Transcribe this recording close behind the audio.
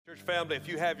Church family, if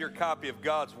you have your copy of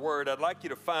God's Word, I'd like you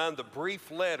to find the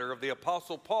brief letter of the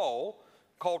Apostle Paul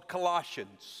called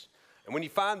Colossians. And when you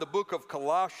find the book of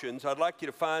Colossians, I'd like you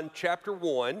to find chapter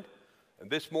 1. And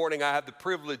this morning I have the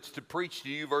privilege to preach to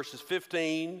you verses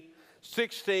 15,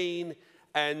 16,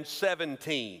 and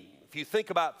 17. If you think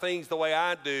about things the way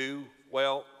I do,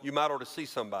 well, you might ought to see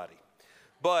somebody.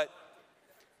 But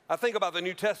I think about the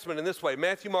New Testament in this way.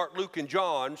 Matthew, Mark, Luke, and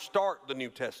John start the New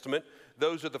Testament.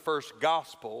 Those are the first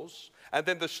Gospels. And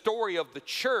then the story of the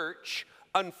church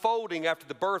unfolding after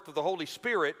the birth of the Holy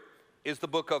Spirit is the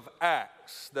book of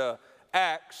Acts. The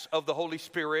Acts of the Holy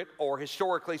Spirit, or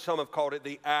historically some have called it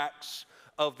the Acts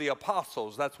of the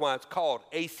Apostles. That's why it's called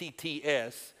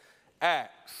ACTS,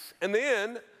 Acts. And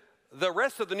then the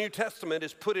rest of the New Testament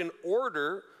is put in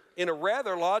order in a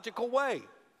rather logical way.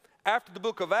 After the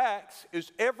book of Acts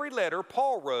is every letter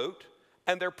Paul wrote,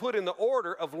 and they're put in the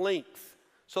order of length.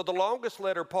 So the longest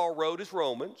letter Paul wrote is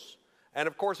Romans, and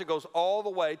of course it goes all the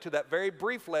way to that very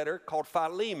brief letter called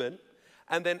Philemon.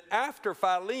 And then after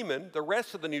Philemon, the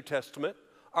rest of the New Testament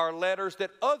are letters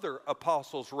that other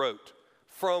apostles wrote,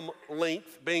 from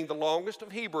length being the longest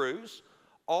of Hebrews,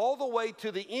 all the way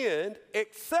to the end,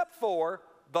 except for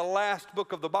the last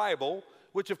book of the Bible,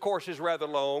 which of course is rather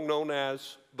long, known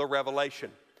as the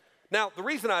Revelation. Now, the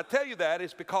reason I tell you that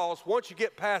is because once you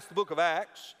get past the book of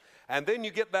Acts, and then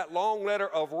you get that long letter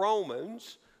of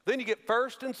Romans, then you get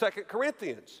 1st and 2nd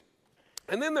Corinthians.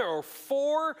 And then there are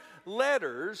 4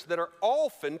 letters that are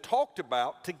often talked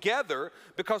about together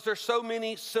because there's so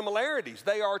many similarities.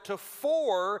 They are to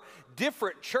 4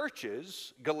 different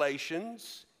churches: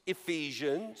 Galatians,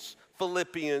 Ephesians,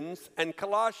 Philippians, and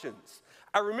Colossians.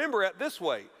 I remember it this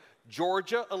way: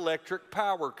 Georgia Electric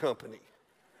Power Company.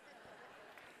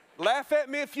 Laugh at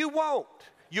me if you want.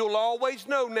 You'll always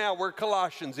know now where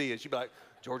Colossians is. You'll be like,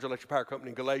 Georgia Electric Power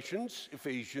Company, Galatians,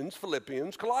 Ephesians,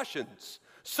 Philippians, Colossians.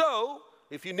 So,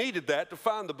 if you needed that to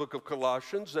find the book of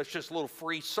Colossians, that's just a little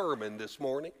free sermon this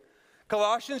morning.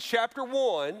 Colossians chapter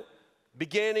 1,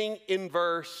 beginning in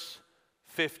verse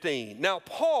 15. Now,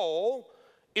 Paul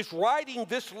is writing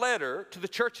this letter to the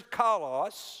church at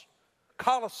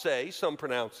Colossae, some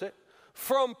pronounce it,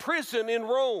 from prison in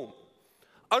Rome.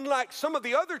 Unlike some of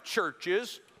the other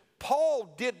churches, Paul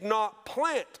did not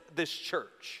plant this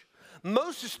church.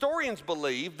 Most historians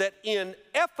believe that in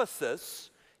Ephesus,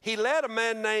 he led a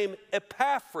man named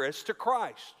Epaphras to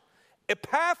Christ.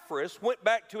 Epaphras went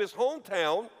back to his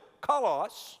hometown,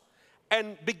 Colossae,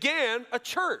 and began a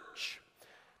church.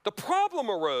 The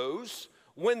problem arose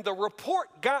when the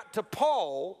report got to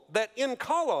Paul that in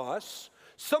Colossae,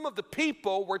 some of the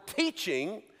people were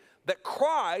teaching that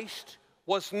Christ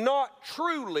was not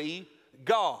truly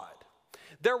God.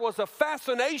 There was a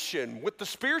fascination with the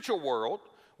spiritual world,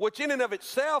 which in and of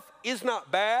itself is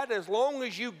not bad as long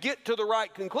as you get to the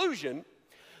right conclusion,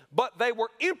 but they were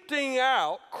emptying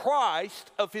out Christ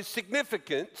of his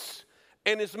significance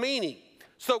and his meaning.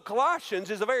 So Colossians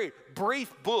is a very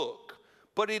brief book,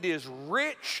 but it is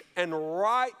rich and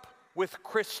ripe with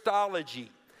Christology.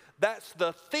 That's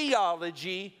the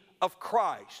theology of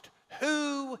Christ,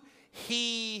 who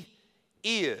he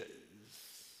is.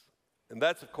 And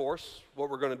that's, of course, what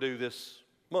we're going to do this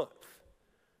month.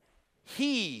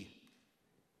 He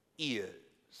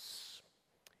is.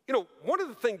 You know, one of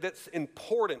the things that's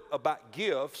important about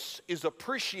gifts is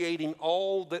appreciating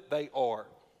all that they are.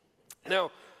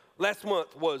 Now, last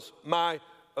month was my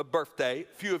birthday.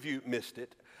 A few of you missed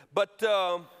it. But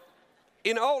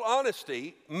in all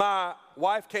honesty, my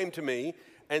wife came to me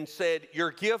and said,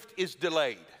 "Your gift is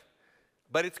delayed,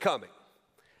 but it's coming."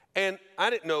 And I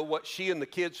didn't know what she and the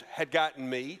kids had gotten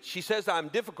me. She says I'm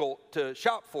difficult to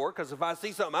shop for because if I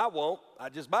see something I want, I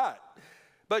just buy it.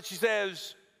 But she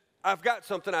says, I've got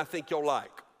something I think you'll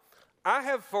like. I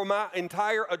have, for my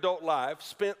entire adult life,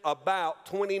 spent about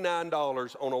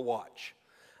 $29 on a watch.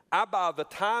 I buy the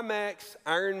Timex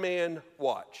Ironman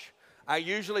watch. I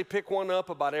usually pick one up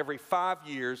about every 5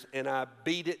 years, and I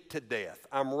beat it to death.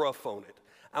 I'm rough on it.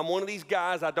 I'm one of these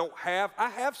guys I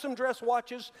have some dress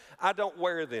watches. I don't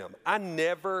wear them. I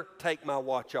never take my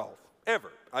watch off,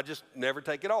 ever. I just never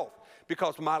take it off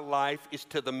because my life is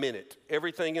to the minute.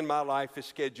 Everything in my life is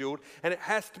scheduled, and it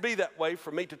has to be that way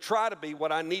for me to try to be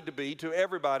what I need to be to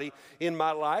everybody in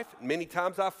my life. Many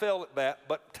times I fail at that,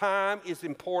 but time is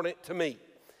important to me.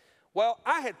 Well,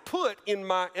 I had put in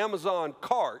my Amazon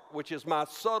cart, which is my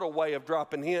subtle way of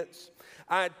dropping hints,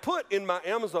 I had put in my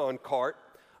Amazon cart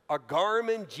a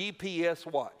Garmin GPS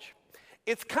watch.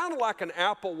 It's kind of like an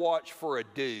Apple Watch for a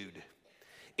dude.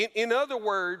 In other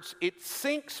words, it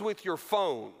syncs with your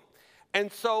phone.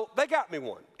 And so they got me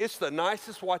one. It's the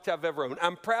nicest watch I've ever owned.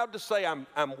 I'm proud to say I'm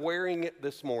wearing it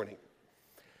this morning.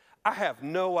 I have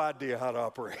no idea how to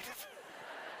operate it.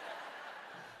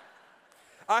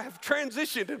 I have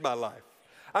transitioned in my life.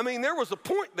 I mean, there was a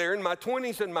point there in my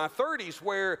 20s and my 30s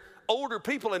where older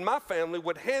people in my family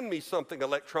would hand me something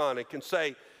electronic and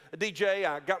say, DJ,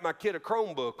 I got my kid a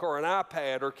Chromebook or an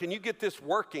iPad, or can you get this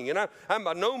working? And I'm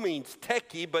by no means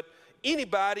techie, but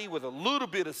anybody with a little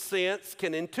bit of sense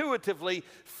can intuitively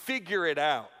figure it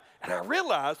out. And I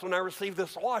realized when I received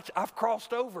this watch, I've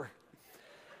crossed over.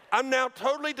 I'm now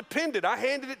totally dependent. I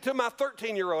handed it to my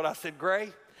 13-year-old. I said,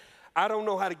 Gray, I don't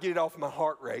know how to get it off my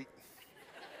heart rate.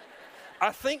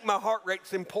 I think my heart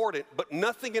rate's important, but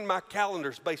nothing in my calendar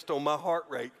is based on my heart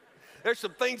rate. There's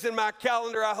some things in my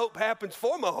calendar I hope happens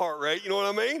for my heart rate, you know what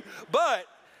I mean? But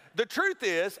the truth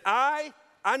is, I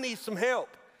need some help.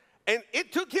 And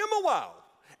it took him a while.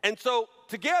 And so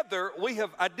together, we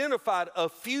have identified a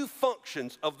few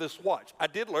functions of this watch. I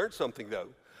did learn something, though.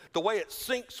 The way it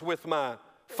syncs with my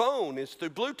phone is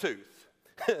through Bluetooth.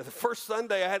 The first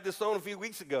Sunday I had this on a few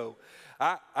weeks ago,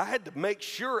 I had to make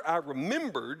sure I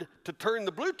remembered to turn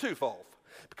the Bluetooth off.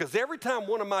 Because every time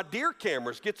one of my deer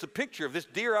cameras gets a picture of this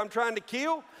deer I'm trying to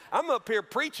kill, I'm up here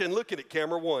preaching, looking at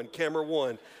camera one.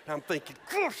 And I'm thinking,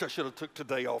 gosh, I should have took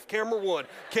today off. Camera one.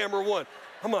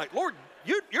 I'm like, Lord,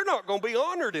 you're not going to be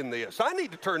honored in this. I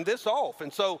need to turn this off.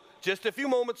 And so just a few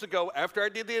moments ago, after I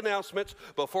did the announcements,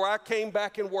 before I came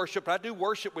back and worshiped, I do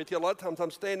worship with you. A lot of times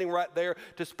I'm standing right there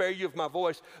to spare you of my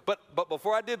voice. But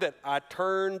before I did that, I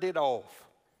turned it off.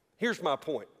 Here's my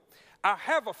point. I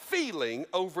have a feeling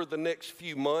over the next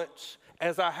few months,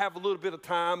 as I have a little bit of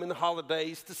time in the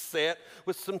holidays to sit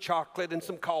with some chocolate and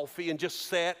some coffee and just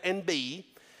sit and be,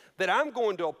 that I'm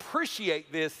going to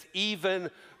appreciate this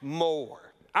even more.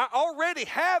 I already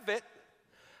have it.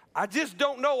 I just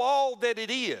don't know all that it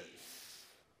is.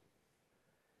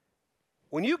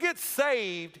 When you get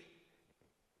saved,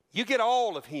 you get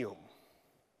all of him.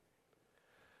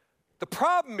 The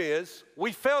problem is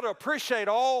we fail to appreciate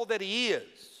all that he is.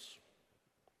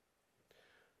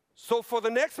 So for the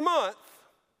next month,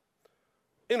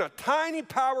 in a tiny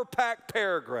power-packed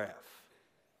paragraph,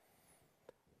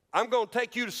 I'm going to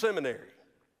take you to seminary.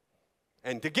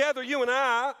 And together, you and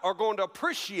I are going to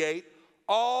appreciate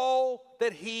all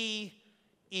that he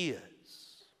is.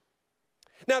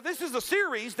 Now, this is a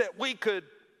series that we could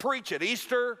preach at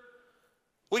Easter.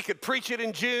 We could preach it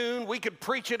in June. We could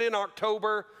preach it in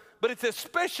October. But it's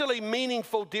especially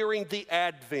meaningful during the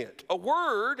Advent, a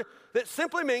word that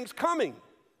simply means coming,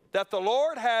 that the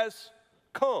Lord has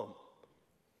come.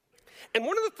 And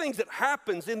one of the things that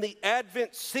happens in the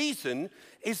Advent season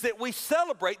is that we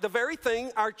celebrate the very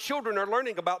thing our children are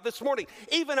learning about this morning.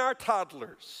 Even our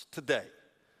toddlers today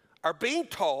are being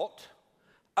taught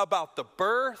about the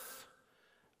birth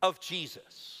of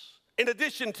Jesus. In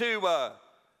addition to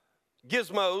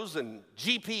gizmos and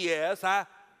GPS,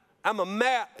 I'm a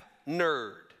map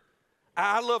nerd.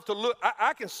 I love to look.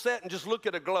 I can sit and just look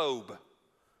at a globe.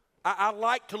 I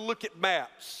like to look at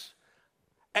maps.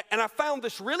 And I found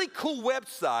this really cool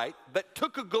website that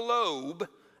took a globe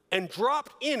and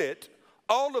dropped in it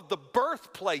all of the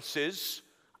birthplaces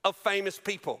of famous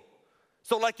people.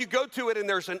 So like you go to it and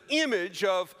there's an image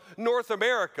of North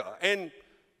America and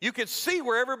you can see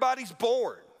where everybody's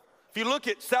born. If you look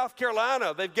at South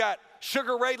Carolina, they've got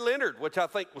Sugar Ray Leonard, which I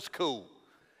think was cool.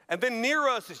 And then near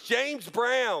us is James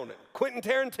Brown and Quentin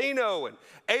Tarantino and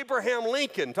Abraham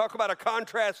Lincoln. Talk about a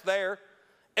contrast there.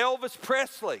 Elvis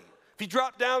Presley. If you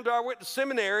drop down to I went to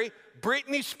seminary,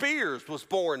 Britney Spears was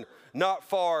born not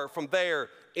far from there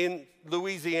in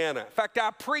Louisiana. In fact, I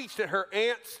preached at her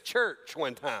aunt's church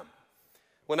one time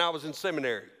when I was in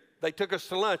seminary. They took us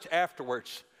to lunch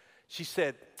afterwards. She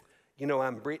said, you know,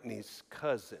 I'm Britney's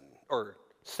cousin or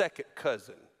second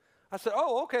cousin. I said,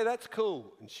 oh, okay, that's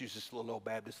cool. And she was just a little old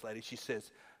Baptist lady. She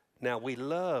says, now we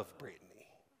love Britney.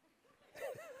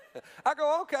 I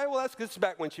go, okay, well, that's good. This is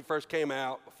back when she first came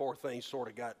out, before things sort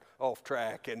of got off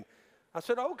track. And I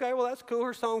said, okay, well, that's cool.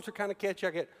 Her songs are kind of catchy.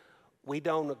 I get, we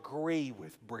don't agree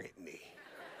with Britney.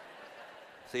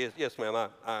 See, yes, ma'am,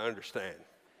 I understand.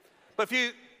 But if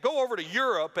you go over to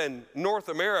Europe and North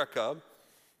America,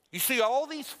 you see all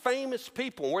these famous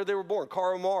people and where they were born.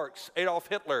 Karl Marx, Adolf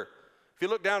Hitler. If you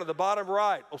look down at the bottom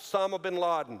right, Osama bin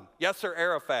Laden, Yasser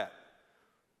Arafat.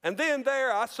 And then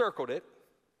there, I circled it,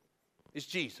 is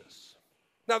Jesus.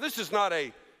 Now, this is not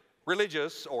a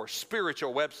religious or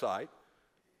spiritual website,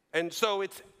 and so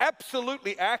it's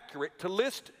absolutely accurate to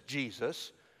list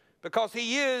Jesus because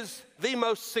he is the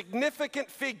most significant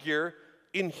figure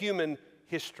in human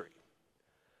history.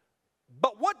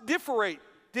 But what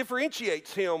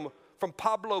differentiates him from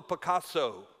Pablo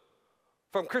Picasso,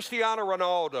 from Cristiano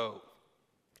Ronaldo,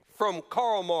 from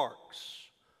Karl Marx?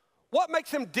 What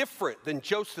makes him different than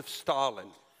Joseph Stalin?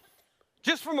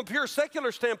 Just from a pure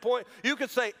secular standpoint, you could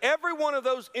say every one of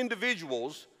those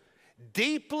individuals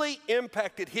deeply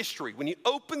impacted history. When you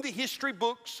open the history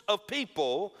books of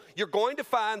people, you're going to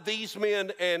find these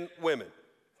men and women.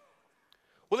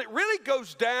 Well, it really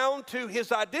goes down to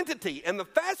his identity. And the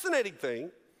fascinating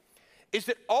thing is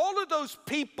that all of those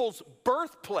people's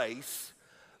birthplace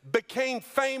became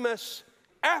famous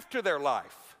after their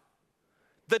life.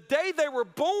 The day they were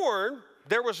born,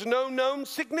 there was no known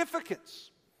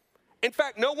significance. In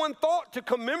fact, no one thought to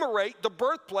commemorate the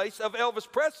birthplace of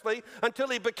Elvis Presley until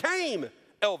he became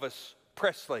Elvis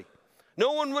Presley.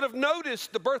 No one would have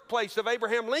noticed the birthplace of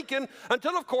Abraham Lincoln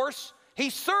until, of course, he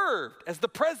served as the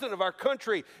president of our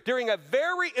country during a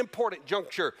very important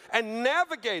juncture and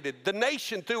navigated the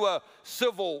nation through a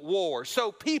civil war.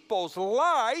 So people's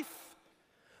life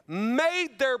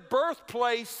made their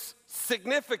birthplace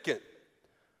significant,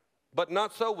 but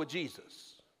not so with Jesus.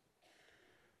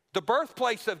 The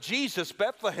birthplace of Jesus,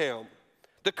 Bethlehem,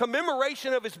 the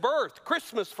commemoration of his birth,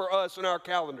 Christmas for us in our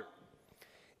calendar,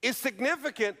 is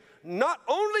significant not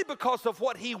only because of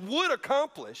what he would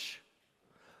accomplish,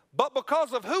 but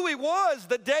because of who he was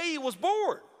the day he was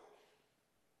born.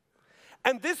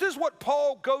 And this is what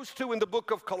Paul goes to in the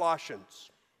book of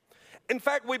Colossians. In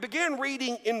fact, we begin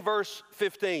reading in verse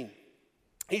 15.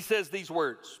 He says these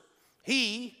words,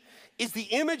 "He is the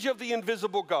image of the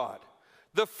invisible God,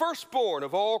 the firstborn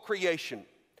of all creation.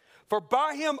 For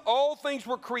by him all things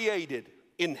were created,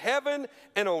 in heaven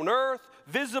and on earth,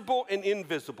 visible and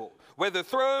invisible. Whether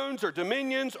thrones or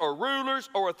dominions or rulers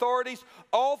or authorities,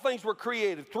 all things were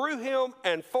created through him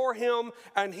and for him,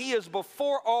 and he is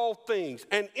before all things.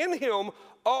 And in him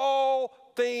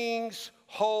all things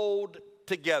hold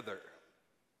together."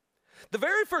 The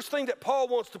very first thing that Paul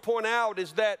wants to point out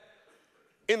is that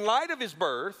in light of his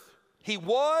birth, he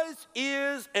was,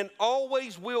 is, and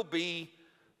always will be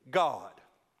God.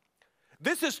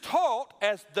 This is taught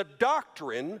as the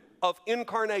doctrine of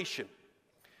incarnation.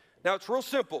 Now, it's real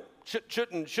simple.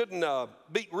 Shouldn't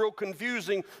be real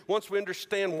confusing once we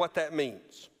understand what that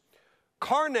means.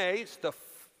 Carne is the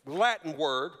Latin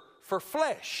word for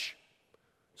flesh.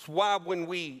 It's why when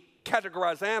we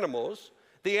categorize animals,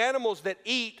 the animals that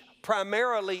eat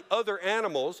primarily other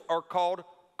animals are called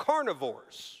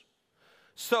carnivores.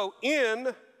 So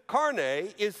in carne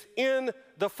is in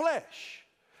the flesh.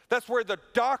 That's where the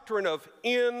doctrine of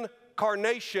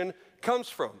incarnation comes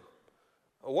from.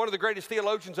 One of the greatest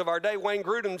theologians of our day, Wayne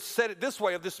Grudem, said it this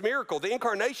way of this miracle: the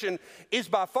incarnation is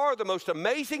by far the most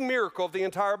amazing miracle of the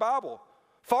entire Bible.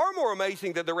 Far more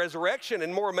amazing than the resurrection,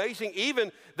 and more amazing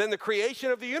even than the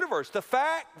creation of the universe. The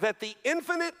fact that the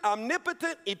infinite,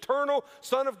 omnipotent, eternal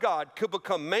Son of God could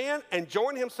become man and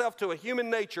join himself to a human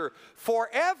nature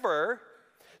forever,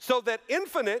 so that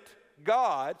infinite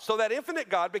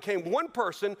God became one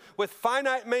person with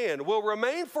finite man, will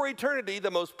remain for eternity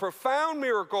the most profound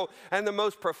miracle and the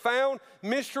most profound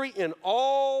mystery in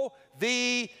all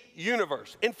the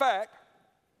universe. In fact,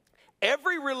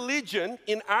 every religion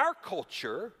in our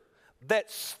culture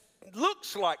that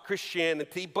looks like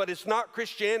Christianity but is not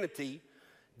Christianity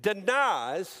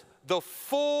denies the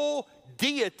full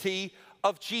deity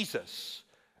of Jesus.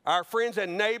 Our friends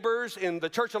and neighbors in the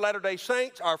Church of Latter-day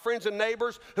Saints, our friends and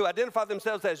neighbors who identify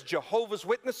themselves as Jehovah's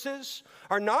Witnesses,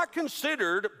 are not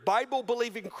considered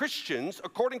Bible-believing Christians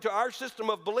according to our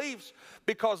system of beliefs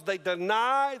because they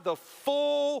deny the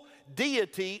full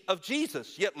deity of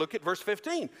Jesus. Yet look at verse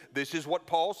 15. This is what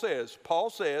Paul says.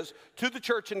 Paul says to the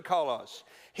church in Colossus,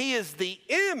 he is the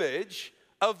image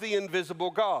of the invisible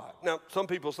God. Now, some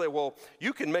people say, well,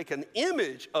 you can make an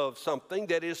image of something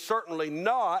that is certainly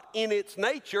not in its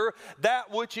nature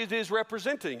that which it is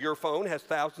representing. Your phone has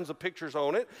thousands of pictures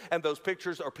on it, and those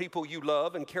pictures are people you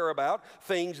love and care about,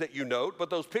 things that you note, but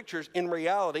those pictures in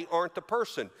reality aren't the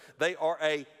person. They are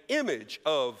an image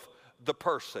of the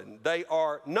person. They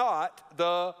are not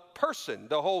the person.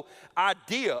 The whole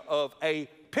idea of a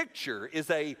picture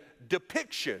is a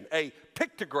depiction, a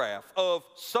pictograph of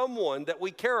someone that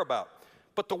we care about.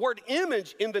 But the word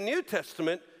image in the New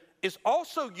Testament is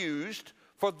also used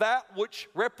for that which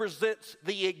represents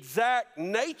the exact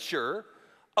nature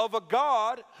of a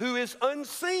God who is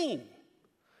unseen.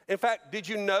 In fact, did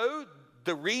you know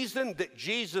the reason that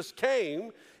Jesus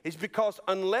came is because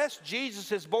unless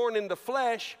Jesus is born in the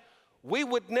flesh, we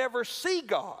would never see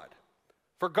God.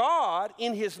 For God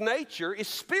in his nature is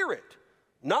spirit,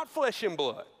 not flesh and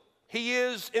blood. He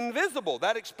is invisible.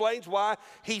 That explains why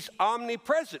he's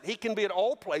omnipresent. He can be at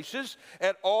all places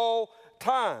at all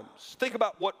times. Think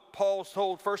about what Paul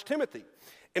told 1 Timothy.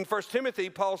 In 1 Timothy,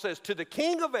 Paul says, to the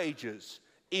King of ages,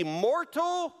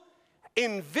 immortal,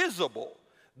 invisible,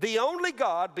 The only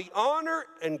God be honor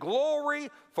and glory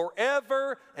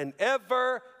forever and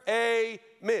ever.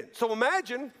 Amen. So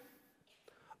imagine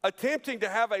attempting to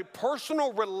have a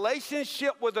personal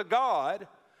relationship with a God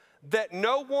that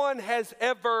no one has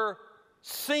ever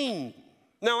seen.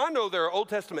 Now, I know there are Old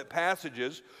Testament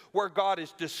passages where God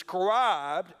is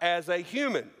described as a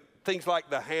human. Things like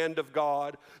the hand of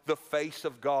God, the face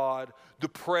of God, the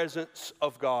presence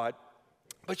of God.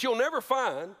 But you'll never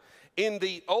find in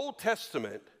the Old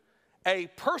Testament a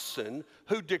person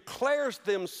who declares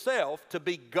themselves to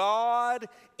be God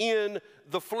in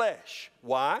the flesh.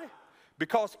 Why?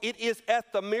 Because it is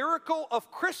at the miracle of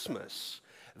Christmas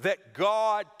that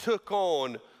God took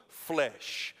on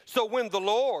flesh. So when the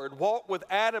Lord walked with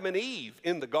Adam and Eve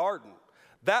in the garden,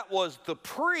 that was the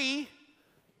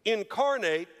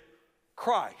pre-incarnate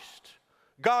Christ.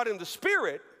 God in the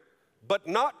spirit, but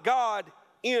not God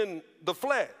in the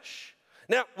flesh.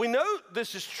 Now, we know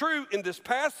this is true in this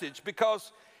passage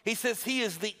because he says he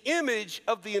is the image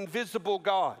of the invisible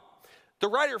God. The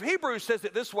writer of Hebrews says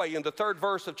it this way in the 3rd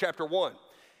verse of chapter 1.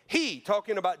 He,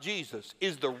 talking about Jesus,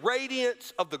 is the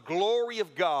radiance of the glory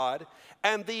of God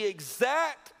and the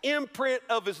exact imprint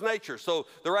of his nature. So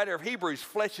the writer of Hebrews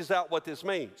fleshes out what this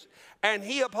means. And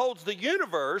he upholds the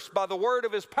universe by the word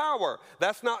of his power.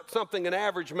 That's not something an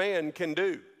average man can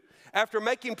do. After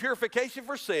making purification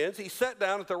for sins, he sat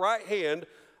down at the right hand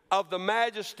of the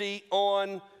majesty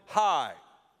on high.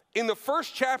 In the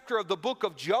 1st chapter of the book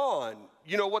of John,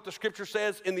 you know what the scripture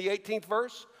says in the 18th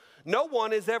verse? No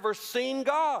one has ever seen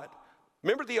God.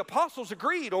 Remember, the apostles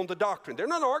agreed on the doctrine. They're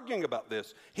not arguing about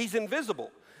this. He's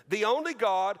invisible. The only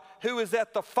God who is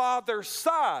at the Father's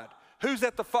side. Who's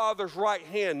at the Father's right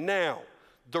hand now?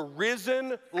 The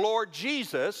risen Lord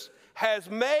Jesus has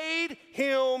made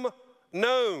him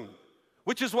known.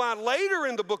 Which is why later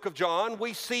in the book of John,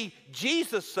 we see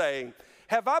Jesus saying,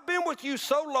 have I been with you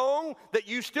so long that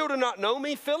you still do not know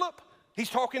me, Philip? He's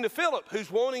talking to Philip,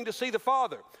 who's wanting to see the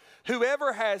Father.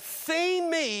 Whoever has seen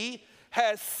me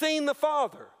has seen the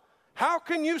Father. How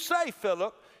can you say,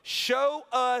 Philip, show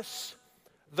us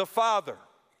the Father?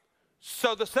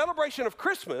 So the celebration of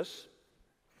Christmas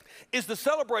is the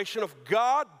celebration of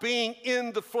God being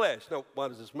in the flesh. Now, why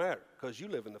does this matter? Because you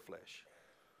live in the flesh.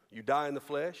 You die in the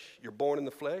flesh, you're born in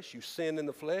the flesh, you sin in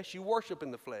the flesh, you worship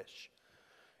in the flesh.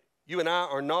 You and I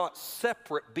are not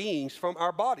separate beings from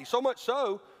our body. So much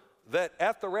so that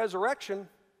at the resurrection,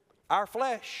 our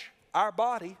flesh, our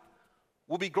body,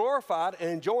 will be glorified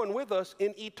and join with us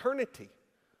in eternity.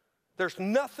 There's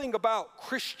nothing about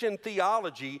Christian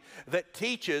theology that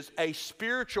teaches a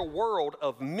spiritual world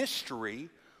of mystery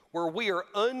where we are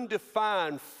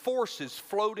undefined forces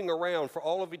floating around for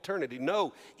all of eternity.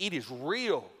 No, it is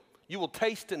real. You will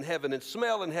taste in heaven and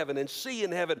smell in heaven and see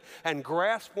in heaven and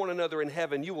grasp one another in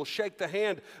heaven. You will shake the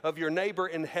hand of your neighbor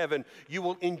in heaven. You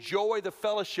will enjoy the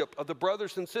fellowship of the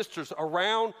brothers and sisters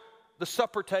around the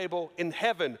supper table in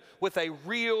heaven with a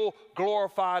real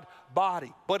glorified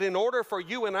body. But in order for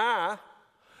you and I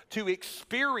to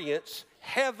experience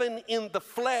heaven in the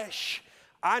flesh,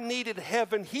 I needed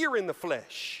heaven here in the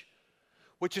flesh,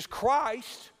 which is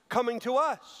Christ coming to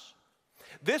us.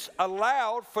 This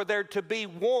allowed for there to be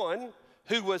one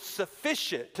who was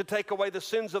sufficient to take away the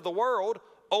sins of the world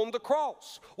on the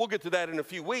cross. We'll get to that in a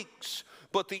few weeks.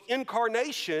 But the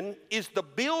incarnation is the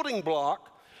building block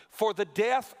for the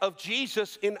death of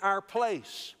Jesus in our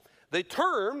place. The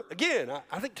term, again,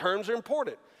 I think terms are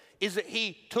important, is that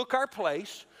he took our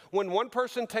place. When one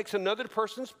person takes another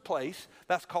person's place,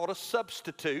 that's called a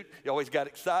substitute. You always got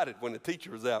excited when the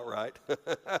teacher was out, right?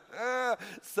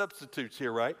 Substitutes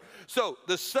here, right? So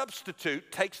the substitute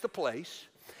takes the place,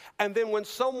 and then when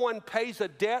someone pays a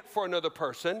debt for another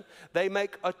person, they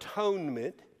make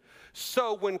atonement.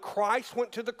 So when Christ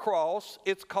went to the cross,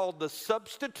 it's called the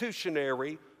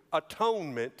substitutionary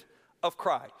atonement of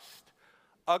Christ.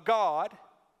 A God,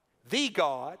 the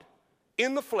God,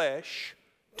 in the flesh,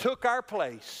 took our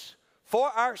place for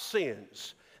our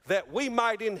sins that we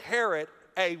might inherit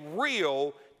a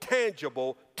real,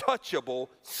 tangible, touchable,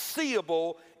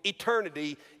 seeable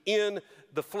eternity in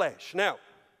the flesh. Now,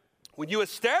 when you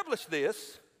establish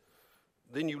this,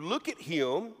 then you look at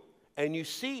him and you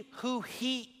see who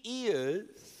he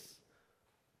is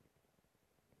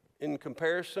in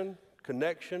comparison,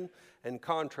 connection, and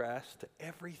contrast to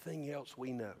everything else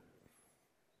we know.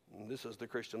 And this is the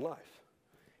Christian life.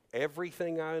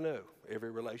 Everything I know,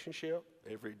 every relationship,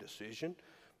 every decision,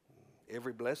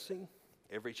 every blessing,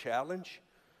 every challenge,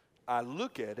 I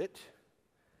look at it,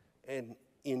 and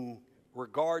in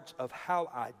regards of how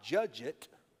I judge it,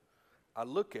 I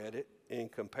look at it in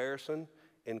comparison,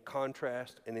 in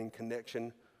contrast, and in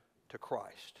connection to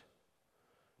Christ.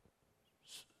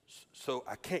 So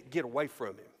I can't get away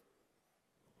from him.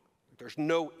 There's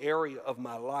no area of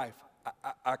my life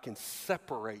I can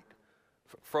separate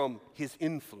from his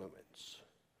influence.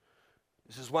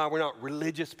 This is why we're not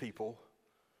religious people.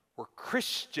 We're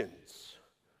Christians.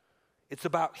 It's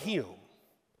about him.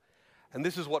 And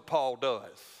this is what Paul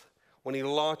does when he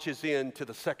launches into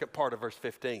the second part of verse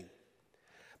 15.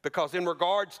 Because in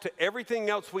regards to everything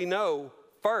else we know,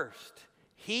 first,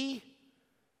 he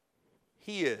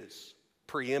is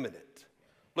preeminent.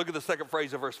 Look at the second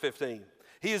phrase of verse 15.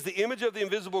 He is the image of the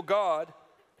invisible God,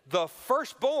 the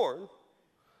firstborn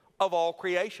of all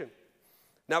creation.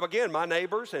 Now again, my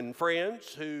neighbors and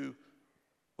friends who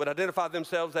would identify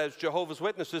themselves as Jehovah's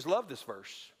Witnesses love this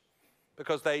verse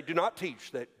because they do not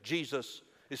teach that Jesus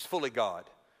is fully God.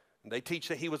 And they teach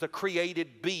that he was a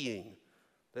created being,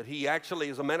 that he actually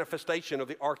is a manifestation of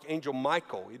the archangel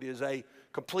Michael. It is a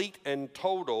complete and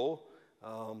total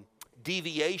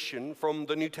deviation from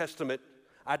the New Testament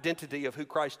identity of who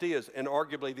Christ is, and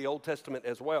arguably the Old Testament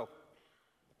as well.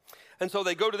 And so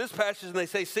they go to this passage and they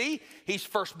say, see, he's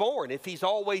firstborn. If he's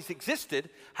always existed,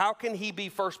 how can he be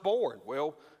firstborn?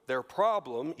 Well, their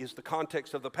problem is the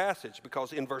context of the passage,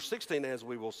 because in verse 16, as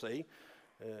we will see,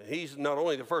 he's not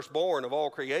only the firstborn of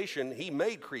all creation, he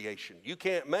made creation. You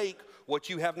can't make what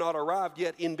you have not arrived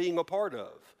yet in being a part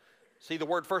of. See, the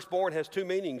word firstborn has two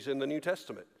meanings in the New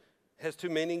Testament. It has two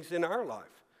meanings in our life.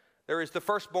 There is the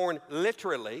firstborn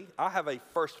literally. I have a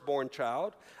firstborn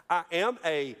child. I am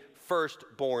a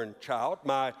firstborn child.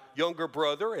 My younger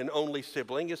brother and only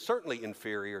sibling is certainly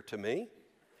inferior to me.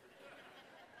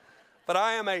 But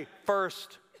I am a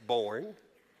firstborn,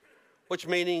 which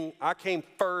meaning I came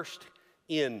first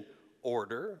in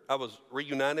order. I was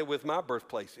reunited with my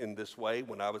birthplace in this way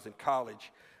when I was in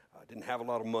college. I didn't have a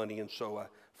lot of money, and so I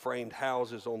framed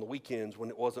houses on the weekends when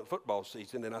it wasn't football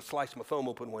season. And I sliced my thumb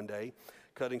open one day,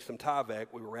 cutting some Tyvek.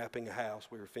 We were wrapping a house.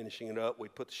 We were finishing it up. We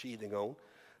put the sheathing on.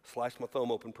 Sliced my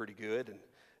thumb open pretty good,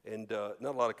 and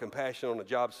not a lot of compassion on the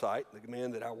job site. The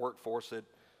man that I worked for said,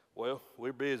 well,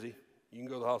 we're busy. You can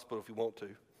go to the hospital if you want to.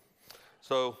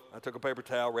 So I took a paper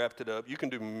towel, wrapped it up. You can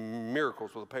do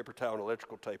miracles with a paper towel and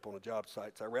electrical tape on a job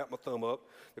site. So I wrapped my thumb up.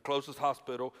 The closest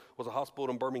hospital was a hospital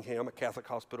in Birmingham, a Catholic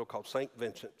hospital called St.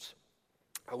 Vincent's.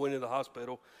 I went into the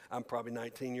hospital. I'm probably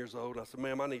 19 years old. I said,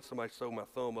 ma'am, I need somebody to sew my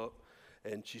thumb up.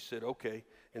 And she said, okay.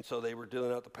 And so they were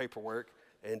dealing out the paperwork,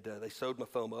 and they sewed my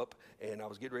thumb up, and I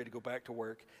was getting ready to go back to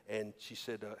work. And she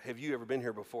said, have you ever been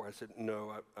here before? I said,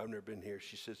 no, I've never been here.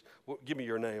 She says, well, give me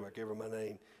your name. I gave her my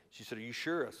name. She said, are you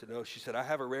sure? I said, no. She said, I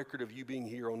have a record of you being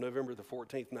here on November the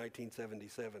 14th,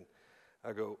 1977.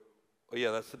 I go, oh,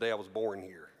 yeah, that's the day I was born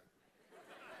here.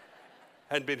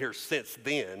 Hadn't been here since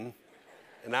then,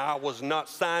 and I was not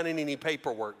signing any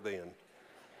paperwork then.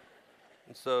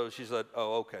 And so she said,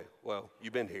 oh, okay, well,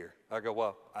 you've been here. I go,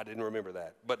 well, I didn't remember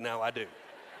that, but now I do.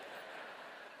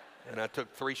 And I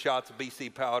took 3 shots of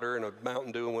BC powder and a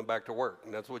Mountain Dew and went back to work,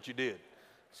 and that's what you did.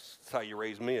 That's how you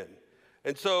raise men.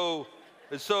 And so,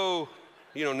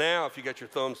 you know, now if you got your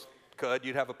thumbs cut,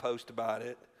 you'd have a post about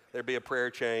it. There'd be a prayer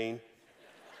chain.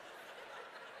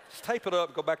 Just tape it up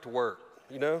and go back to work,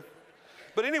 you know?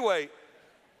 But anyway,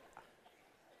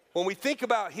 when we think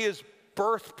about his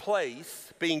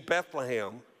birthplace being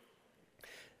Bethlehem,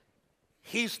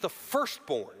 he's the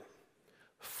firstborn.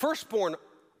 Firstborn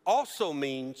also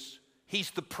means he's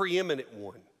the preeminent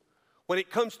one. When it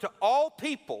comes to all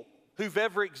people who've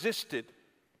ever existed,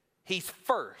 he's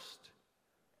first.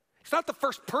 He's not the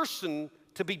first person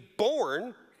to be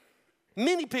born.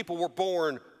 Many people were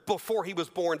born before he was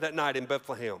born that night in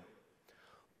Bethlehem.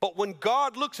 But when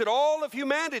God looks at all of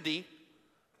humanity,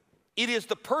 it is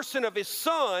the person of his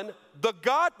son, the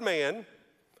God-man,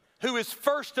 who is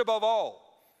first above all.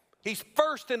 He's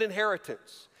first in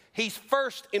inheritance. He's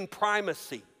first in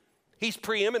primacy. He's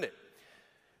preeminent.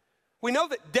 We know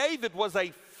that David was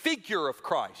a figure of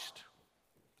Christ,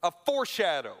 a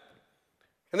foreshadow.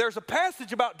 And there's a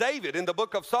passage about David in the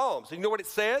book of Psalms. You know what it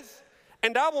says?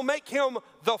 And I will make him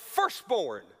the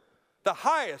firstborn, the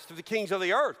highest of the kings of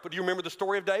the earth. But do you remember the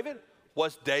story of David?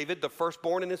 Was David the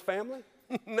firstborn in his family?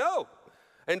 No.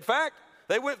 In fact,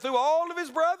 they went through all of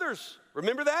his brothers.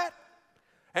 Remember that?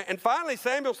 And finally,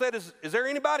 Samuel said, is there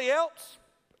anybody else?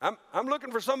 I'm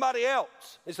looking for somebody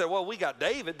else. He said, well, we got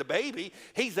David, the baby.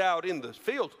 He's out in the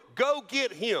fields. Go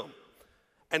get him.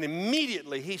 And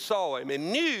immediately he saw him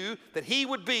and knew that he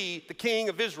would be the king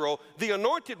of Israel, the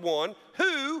anointed one,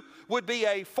 who would be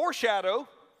a foreshadow,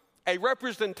 a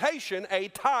representation, a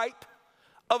type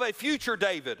of a future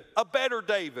David, a better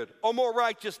David, a more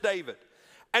righteous David.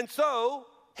 And so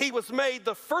he was made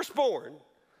the firstborn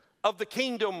of the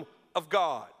kingdom of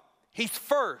God. He's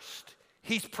first.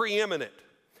 He's preeminent.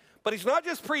 But he's not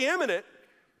just preeminent,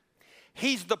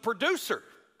 he's the producer.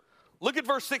 Look at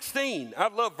verse 16. I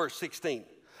love verse 16.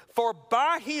 For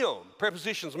by him,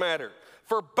 prepositions matter,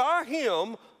 for by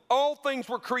him all things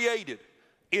were created,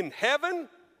 in heaven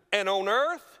and on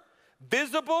earth,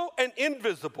 visible and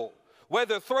invisible,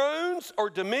 whether thrones or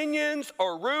dominions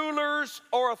or rulers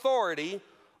or authority,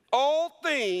 all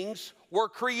things were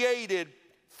created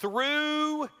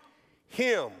through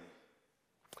him.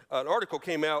 An article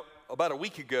came out about a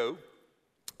week ago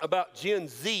about Gen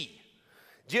Z.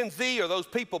 Gen Z are those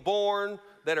people born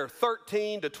that are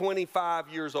 13 to 25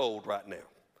 years old right now.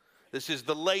 This is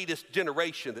the latest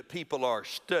generation that people are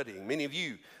studying. Many of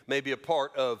you may be a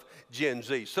part of Gen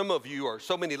Z. Some of you are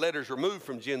so many letters removed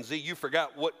from Gen Z, you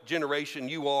forgot what generation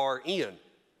you are in.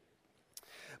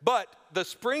 But the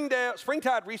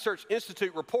Springtide Research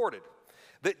Institute reported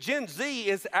that Gen Z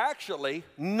is actually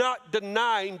not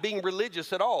denying being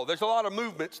religious at all. There's a lot of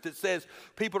movements that says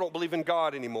people don't believe in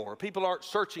God anymore. People aren't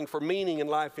searching for meaning in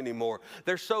life anymore.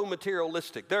 They're so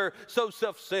materialistic. They're so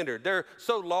self-centered. They're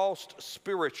so lost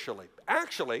spiritually.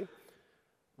 Actually,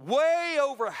 way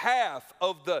over half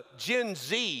of the Gen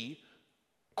Z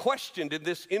questioned in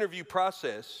this interview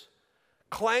process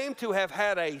claim to have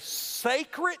had a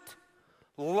sacred,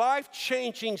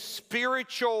 life-changing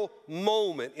spiritual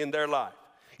moment in their life.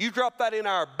 You drop that in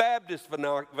our Baptist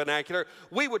vernacular,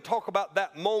 we would talk about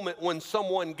that moment when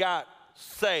someone got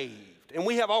saved. And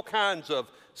we have all kinds of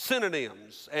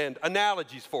synonyms and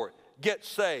analogies for it. Get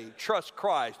saved, trust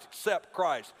Christ, accept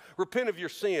Christ, repent of your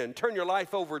sin, turn your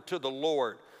life over to the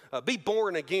Lord. Be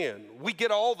born again. We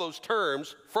get all those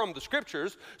terms from the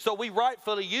scriptures, so we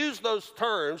rightfully use those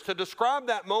terms to describe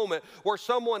that moment where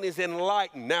someone is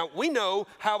enlightened. Now, we know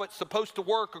how it's supposed to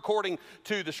work according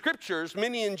to the scriptures.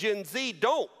 Many in Gen Z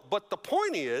don't, but the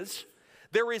point is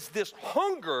there is this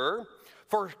hunger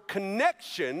for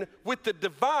connection with the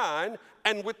divine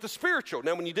and with the spiritual.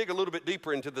 Now, when you dig a little bit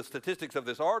deeper into the statistics of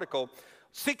this article,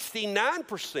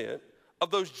 69% of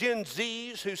those Gen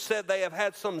Zs who said they have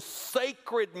had some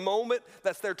sacred moment,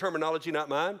 that's their terminology, not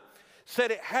mine, said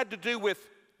it had to do with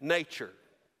nature.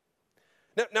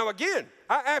 Now again,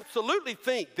 I absolutely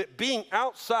think that being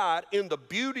outside in the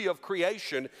beauty of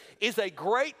creation is a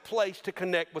great place to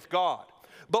connect with God.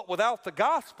 But without the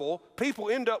gospel,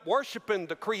 people end up worshiping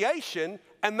the creation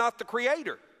and not the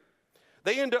creator.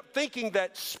 They end up thinking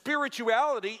that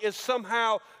spirituality is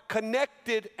somehow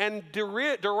connected and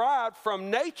derived from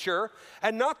nature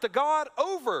and not the God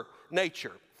over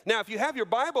nature. Now, if you have your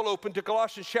Bible open to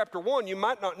Colossians chapter 1, you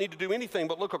might not need to do anything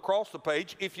but look across the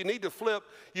page. If you need to flip,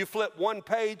 you flip one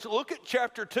page. Look at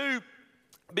chapter 2,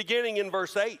 beginning in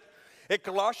verse 8. In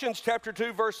Colossians chapter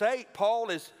 2, verse 8, Paul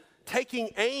is taking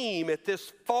aim at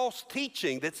this false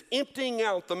teaching that's emptying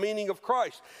out the meaning of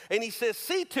Christ. And he says,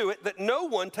 see to it that no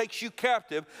one takes you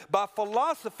captive by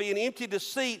philosophy and empty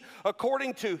deceit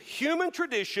according to human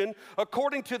tradition,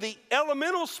 according to the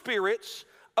elemental spirits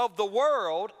of the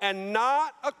world, and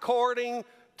not according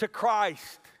to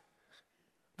Christ.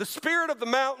 The spirit of the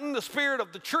mountain, the spirit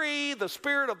of the tree, the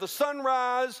spirit of the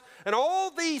sunrise, and all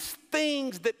these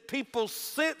things that people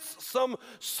sense some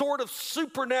sort of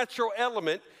supernatural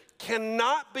element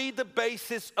cannot be the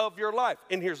basis of your life.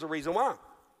 And here's the reason why.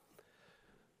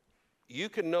 You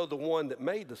can know the one that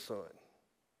made the sun,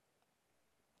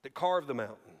 that carved the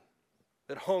mountain,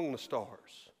 that hung the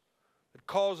stars, that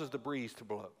causes the breeze to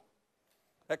blow,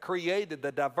 that created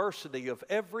the diversity of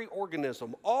every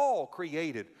organism, all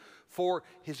created for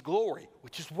his glory,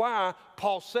 which is why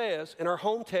Paul says in our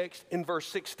home text in verse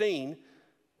 16,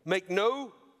 make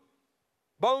no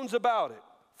bones about it,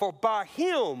 for by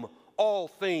him all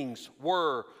things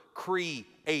were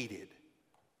created.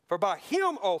 For by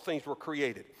him all things were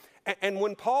created. And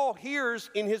when Paul hears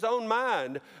in his own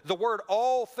mind the word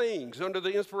all things under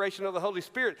the inspiration of the Holy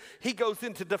Spirit, he goes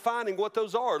into defining what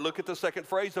those are. Look at the second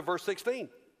phrase of verse 16.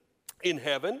 In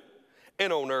heaven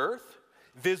and on earth,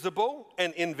 visible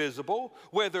and invisible,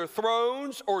 whether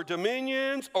thrones or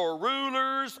dominions or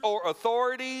rulers or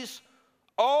authorities,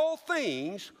 all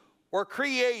things were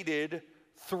created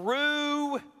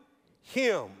through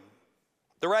him.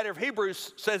 The writer of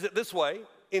Hebrews says it this way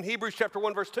in Hebrews chapter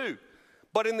 1 verse 2.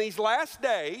 But in these last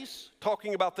days,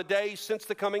 talking about the days since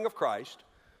the coming of Christ,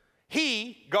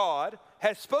 he, God,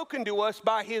 has spoken to us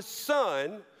by his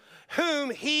Son,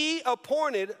 whom he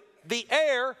appointed the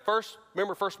heir,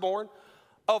 firstborn,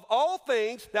 of all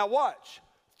things. Now watch.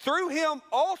 Through him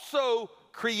also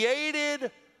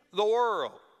created the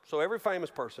world. So every famous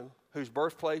person whose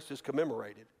birthplace is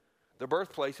commemorated, their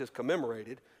birthplace is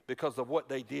commemorated because of what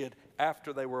they did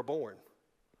after they were born.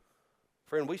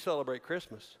 Friend, we celebrate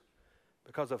Christmas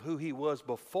because of who he was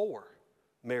before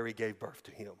Mary gave birth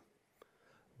to him.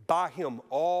 by him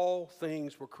all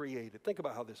things were created. Think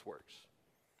about how this works.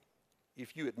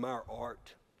 If you admire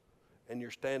art and you're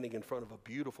standing in front of a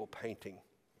beautiful painting,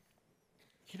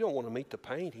 you don't want to meet the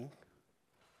painting.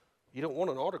 You don't want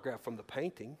an autograph from the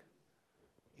painting.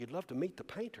 You'd love to meet the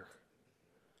painter.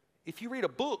 If you read a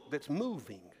book that's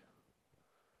moving,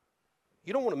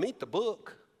 you don't want to meet the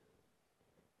book.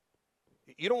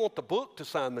 You don't want the book to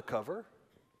sign the cover.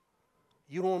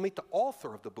 You don't want to meet the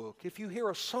author of the book. If you hear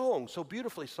a song so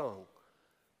beautifully sung,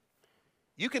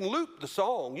 you can loop the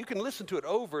song. You can listen to it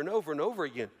over and over and over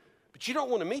again. But you don't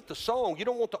want to meet the song. You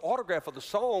don't want the autograph of the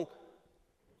song.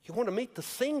 You want to meet the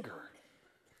singer,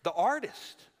 the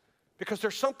artist. Because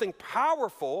there's something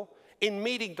powerful in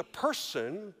meeting the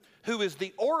person who is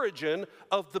the origin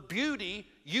of the beauty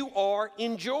you are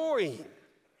enjoying.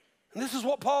 And this is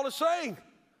what Paul is saying.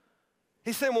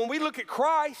 He's saying when we look at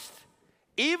Christ,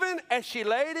 even as she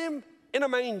laid him in a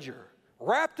manger,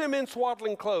 wrapped him in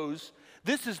swaddling clothes,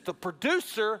 this is the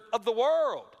producer of the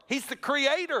world. He's the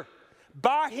creator.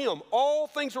 By him, all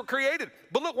things were created.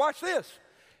 But look, watch this.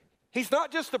 He's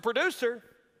not just the producer.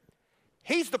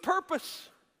 He's the purpose.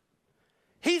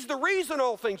 He's the reason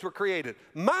all things were created.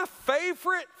 My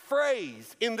favorite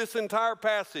phrase in this entire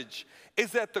passage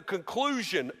is at the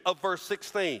conclusion of verse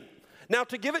 16. Now,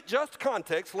 to give it just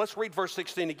context, let's read verse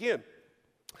 16 again.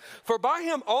 For by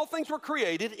him all things were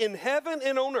created in heaven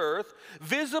and on earth,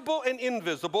 visible and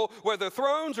invisible, whether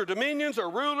thrones or dominions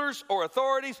or rulers or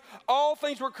authorities, all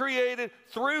things were created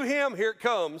through him, here it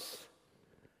comes,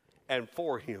 and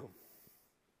for him.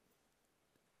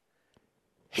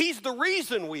 He's the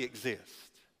reason we exist.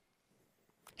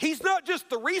 He's not just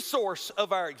the resource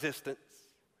of our existence.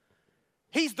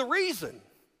 He's the reason.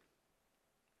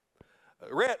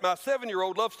 Rhett, my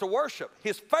 7-year-old, loves to worship.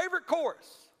 His favorite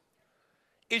chorus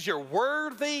is "You're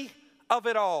worthy of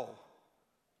it all."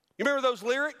 You remember those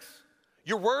lyrics?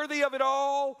 You're worthy of it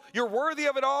all. You're worthy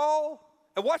of it all.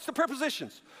 And watch the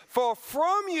prepositions. For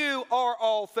from you are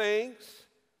all things,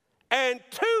 and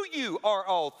to you are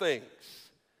all things.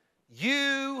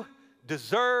 You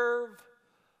deserve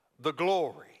the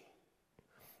glory.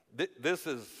 This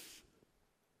is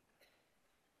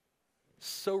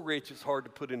so rich, it's hard to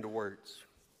put into words.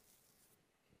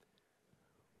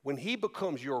 When he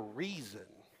becomes your reason,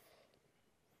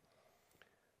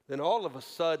 then all of a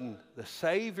sudden, the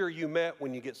Savior you met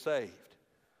when you get saved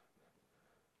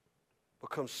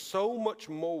becomes so much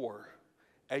more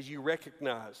as you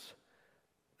recognize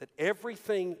that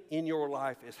everything in your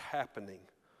life is happening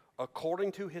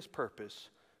according to his purpose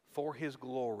for his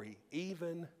glory,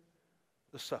 even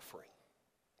the suffering.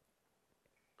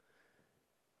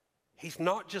 He's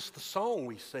not just the song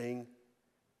we sing,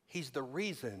 he's the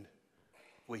reason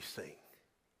we sing.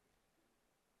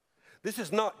 This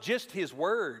is not just his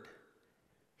word,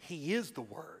 he is the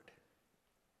word.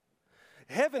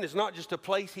 Heaven is not just a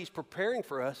place he's preparing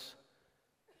for us,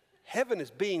 heaven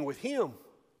is being with him.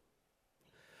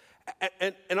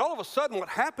 And all of a sudden what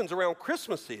happens around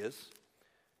Christmas is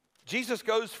Jesus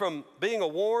goes from being a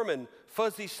warm and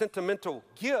fuzzy sentimental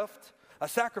gift, a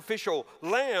sacrificial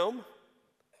lamb,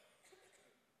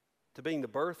 to being the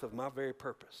birth of my very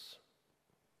purpose.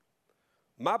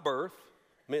 My birth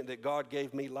meant that God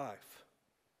gave me life.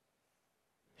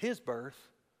 His birth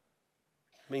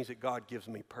means that God gives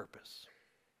me purpose.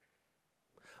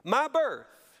 My birth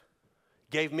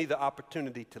gave me the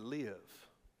opportunity to live.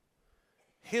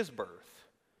 His birth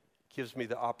gives me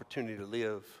the opportunity to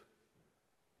live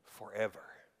forever.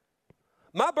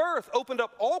 My birth opened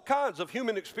up all kinds of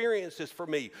human experiences for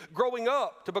me. Growing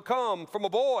up to become from a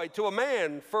boy to a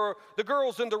man, for the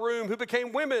girls in the room who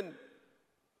became women,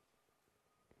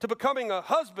 to becoming a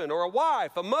husband or a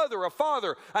wife, a mother, a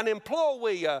father, an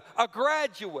employee, a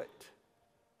graduate.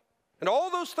 And all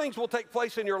those things will take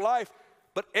place in your life,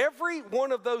 but every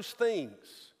one of those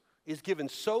things is given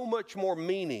so much more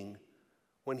meaning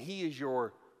when he is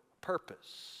your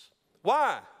purpose.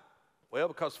 Why? Well,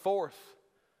 because fourth,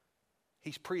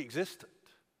 he's preexistent.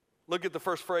 Look at the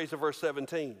first phrase of verse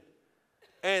 17.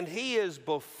 And he is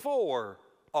before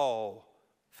all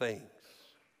things.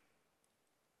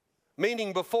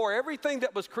 Meaning before everything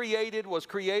that was created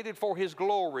for his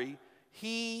glory,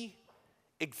 he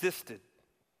existed.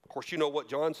 Of course, you know what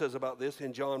John says about this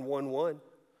in John 1:1.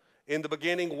 In the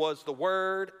beginning was the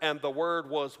Word, and the Word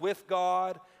was with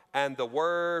God, and the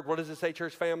Word, what does it say,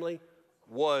 church family?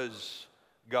 Was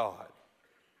God.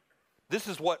 This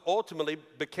is what ultimately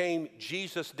became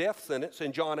Jesus' death sentence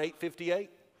in John 8:58.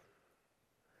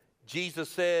 Jesus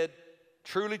said,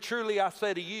 truly, truly, I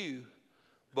say to you,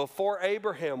 before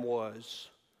Abraham was,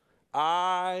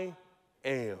 I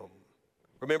am.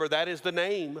 Remember, that is the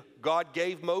name God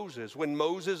gave Moses when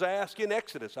Moses asked in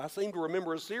Exodus. I seem to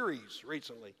remember a series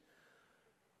recently.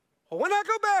 Well, when I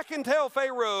go back and tell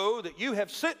Pharaoh that you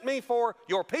have sent me for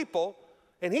your people,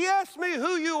 and he asked me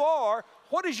who you are,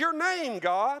 what is your name,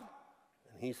 God?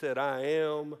 And he said, I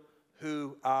am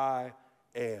who I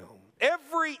am.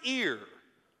 Every ear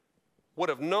would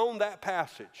have known that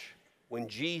passage when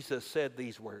Jesus said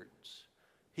these words.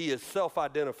 He is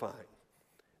self-identifying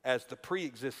as the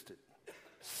pre-existent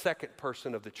second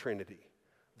person of the Trinity,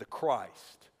 the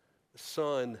Christ, the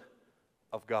Son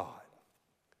of God.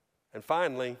 And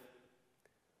finally,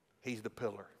 he's the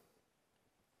pillar.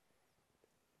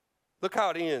 Look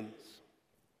how it ends.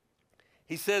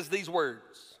 He says these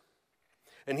words,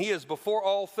 and he is before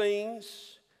all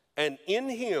things, and in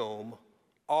him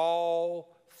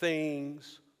all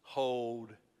things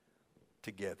hold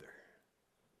together.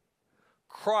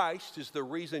 Christ is the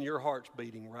reason your heart's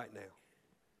beating right now.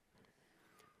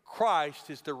 Christ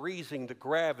is the reason the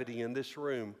gravity in this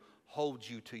room holds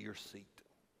you to your seat.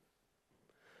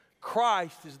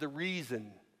 Christ is the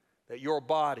reason that your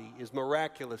body is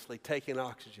miraculously taking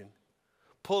oxygen,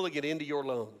 pulling it into your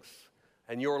lungs,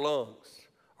 and your lungs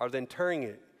are then turning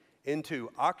it into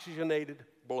oxygenated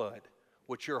blood,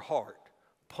 which your heart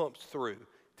pumps through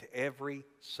to every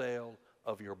cell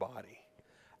of your body.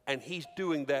 And he's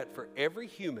doing that for every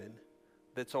human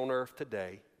that's on earth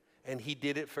today, and he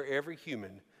did it for every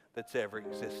human that's ever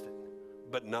existed,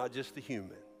 but not just the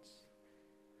humans.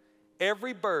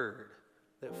 Every bird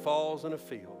that falls in a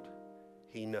field,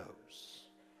 he knows.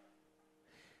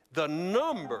 The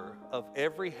number of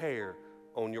every hair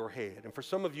on your head, and for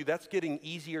some of you, that's getting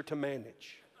easier to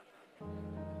manage.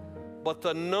 But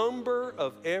the number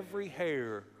of every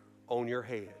hair on your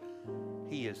head,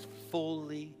 he is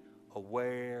fully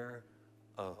aware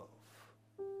of.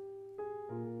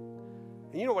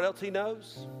 And you know what else he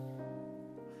knows?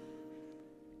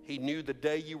 He knew the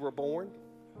day you were born.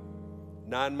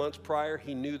 9 months prior,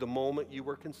 he knew the moment you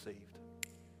were conceived.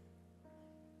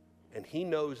 And he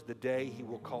knows the day he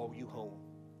will call you home.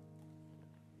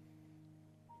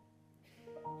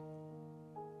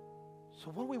 So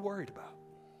what are we worried about?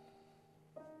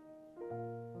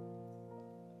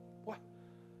 What?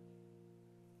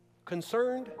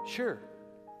 Concerned? Sure.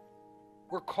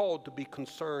 We're called to be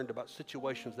concerned about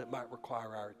situations that might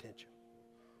require our attention.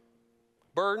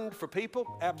 Burdened for people?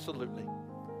 Absolutely.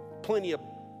 Plenty of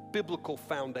biblical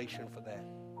foundation for that.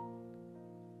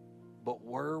 But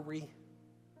worry,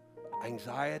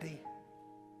 anxiety,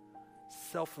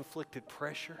 self-inflicted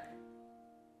pressure,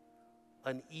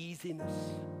 uneasiness,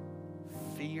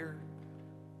 fear,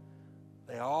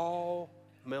 they all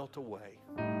melt away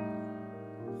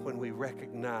when we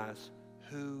recognize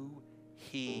who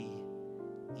he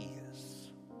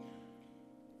is.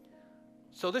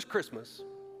 So this Christmas,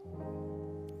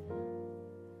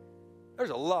 there's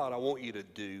a lot I want you to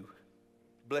do.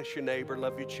 Bless your neighbor,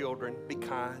 love your children, be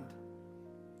kind.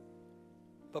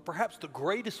 But perhaps the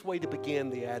greatest way to begin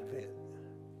the Advent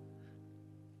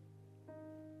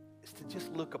is to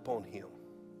just look upon him,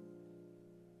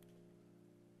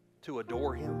 to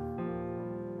adore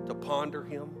him, to ponder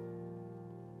him,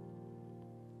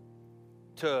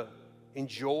 to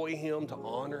enjoy him, to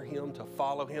honor him, to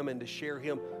follow him, and to share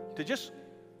him, to just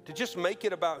make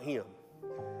it about him.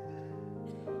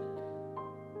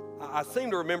 I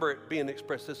seem to remember it being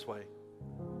expressed this way.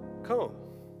 Come,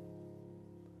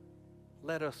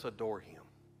 let us adore him.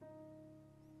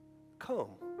 Come,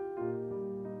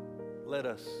 let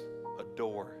us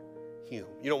adore him.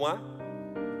 You know why?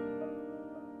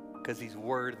 Because he's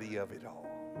worthy of it all.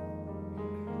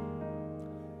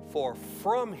 For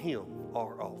from him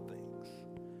are all things,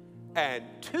 and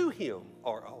to him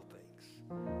are all things.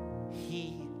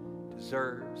 He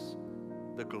deserves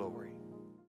the glory.